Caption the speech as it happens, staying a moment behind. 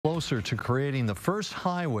closer to creating the first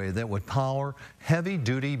highway that would power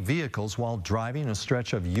heavy-duty vehicles while driving a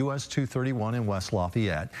stretch of US 231 in West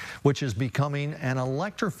Lafayette, which is becoming an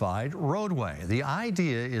electrified roadway. The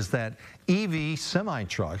idea is that EV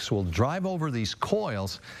semi-trucks will drive over these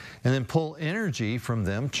coils and then pull energy from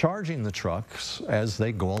them, charging the trucks as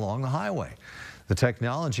they go along the highway. The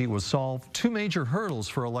technology will solve two major hurdles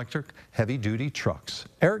for electric heavy-duty trucks.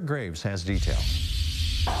 Eric Graves has details.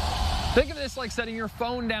 Think of this like setting your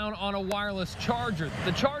phone down on a wireless charger.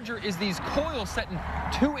 The charger is these coils set in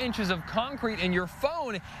 2 inches of concrete, and your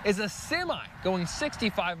phone is a semi going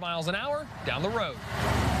 65 miles an hour down the road.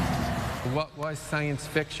 What was science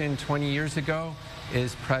fiction 20 years ago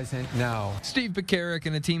is present now. Steve Pekarik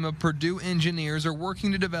and a team of Purdue engineers are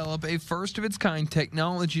working to develop a first-of-its-kind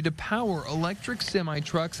technology to power electric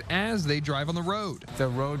semi-trucks as they drive on the road. The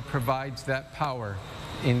road provides that power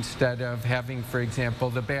instead of having, for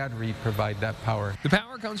example, the battery provide that power. The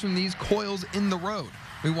power comes from these coils in the road.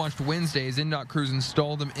 We watched Wednesday as INDOT crews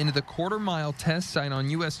installed them into the quarter-mile test site on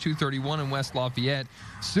US 231 in West Lafayette.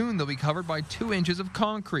 Soon they'll be covered by 2 inches of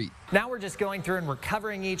concrete. Now we're just going through and we're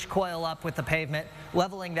covering each coil up with the pavement,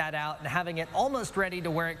 leveling that out, and having it almost ready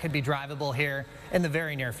to where it could be drivable here in the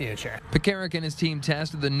very near future. Pekarik and his team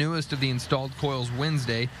tested the newest of the installed coils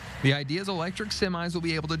Wednesday. The idea is electric semis will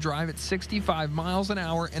be able to drive at 65 miles an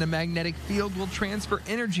hour, and a magnetic field will transfer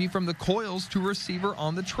energy from the coils to a receiver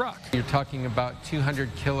on the truck. You're talking about 200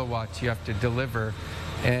 kilowatts you have to deliver,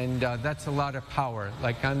 and that's a lot of power,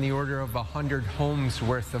 like on the order of 100 homes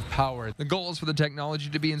worth of power. The goal is for the technology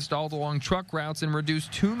to be installed along truck routes and reduce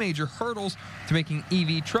two major hurdles to making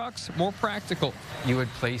EV trucks more practical. You would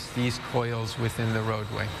place these coils within the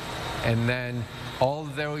roadway, and then all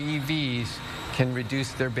of the EVs can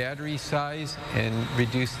reduce their battery size and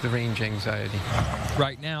reduce the range anxiety.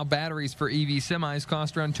 Right now, batteries for EV semis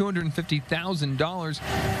cost around $250,000.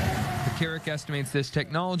 Pekarik estimates this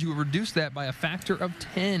technology will reduce that by a factor of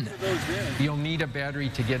 10. You'll need a battery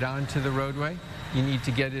to get onto the roadway. You need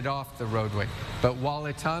to get it off the roadway. But while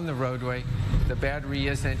it's on the roadway, the battery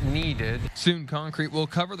isn't needed. Soon, concrete will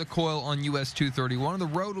cover the coil on US 231, and the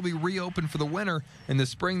road will be reopened for the winter. In the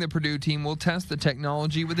spring, the Purdue team will test the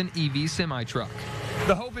technology with an EV semi-truck.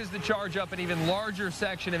 The hope is to charge up an even larger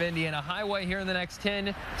section of Indiana Highway here in the next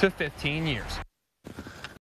 10 to 15 years.